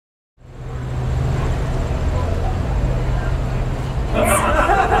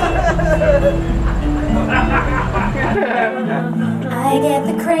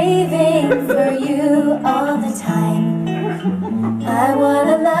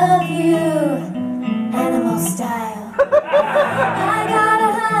love you, animal style. I gotta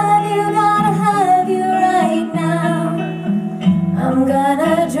have you right now. I'm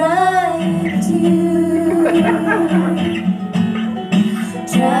gonna drive to you.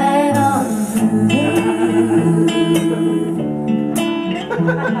 Drive on through.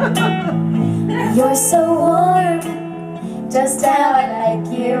 You're so warm, just how I like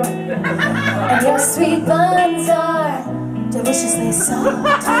you. And your sweet buns are deliciously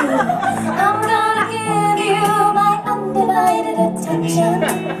soft too. I'm gonna give you my undivided attention.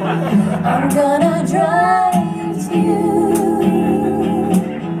 I'm gonna drive to you.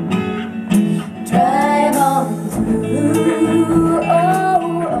 Drive on through. Oh,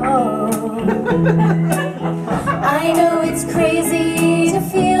 oh. I know it's crazy to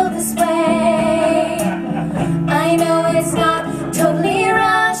feel this way. I know it's not totally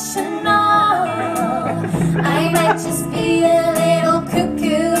rational. I might just be a little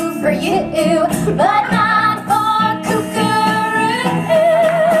cuckoo for you, but not for Kookaroo.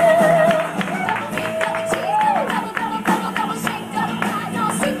 Double shake, double fries,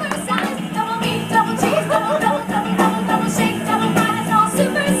 all super size. Double meat, double cheese, double shake, double fries, all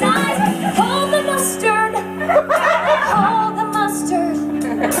super size. Hold the mustard, hold the mustard.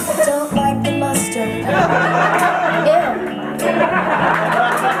 Don't like the mustard. Ew.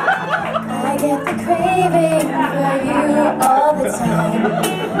 I get the craving for you all the time.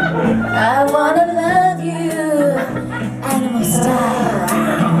 I wanna love you, animal style.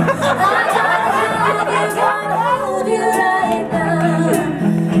 I gotta have you right now.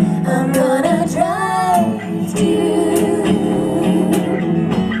 I'm gonna drive to you.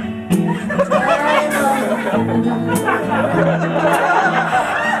 Drive on.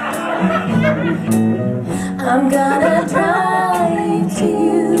 I'm gonna drive to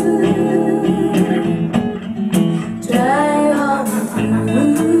you. Drive on through.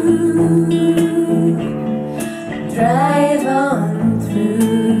 Drive